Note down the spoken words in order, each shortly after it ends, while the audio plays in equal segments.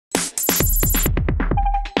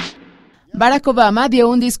Barack Obama dio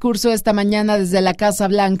un discurso esta mañana desde la Casa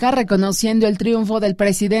Blanca reconociendo el triunfo del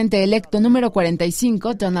presidente electo número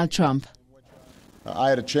 45, Donald Trump. I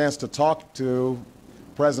had a chance to talk to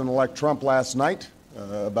President-elect Trump last night,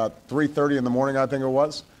 about 3:30 in the morning, I think it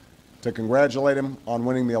was, to congratulate him on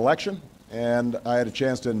winning the election, and I had a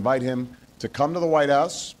chance to invite him to come to the White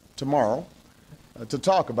House tomorrow to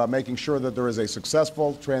talk about making sure that there is a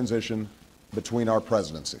successful transition between our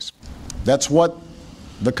presidencies. That's what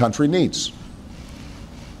the country needs.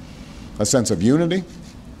 A sense of unity,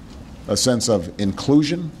 a sense of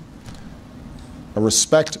inclusion, a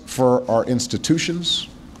respect for our institutions,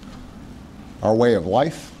 our way of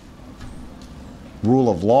life,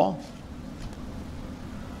 rule of law,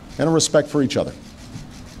 and a respect for each other.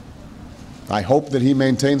 I hope that he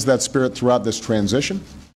maintains that spirit throughout this transition.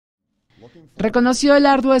 Reconoció el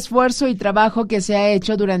arduo esfuerzo y trabajo que se ha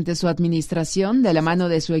hecho durante su administración de la mano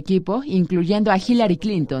de su equipo, incluyendo a Hillary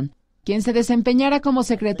Clinton, quien se desempeñará como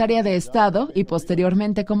secretaria de Estado y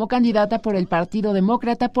posteriormente como candidata por el Partido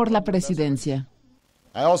Demócrata por la presidencia.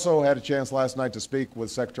 I also had a chance last night to speak with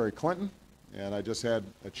Secretary Clinton, and I just had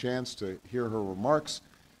a chance to hear her remarks.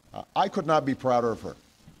 I could not be prouder of her.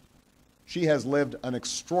 She has lived an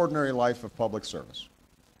extraordinary life of public service.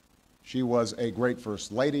 She was a great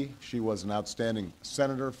First Lady. She was an outstanding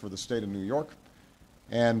senator for the state of New York,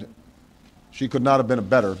 and she could not have been a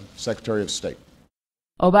better Secretary of State.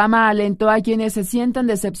 Obama alentó a quienes se sientan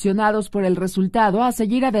decepcionados por el resultado a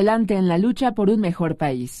seguir adelante en la lucha por un mejor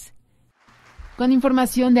país. Con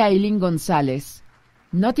información de Aileen González,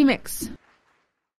 Notimex.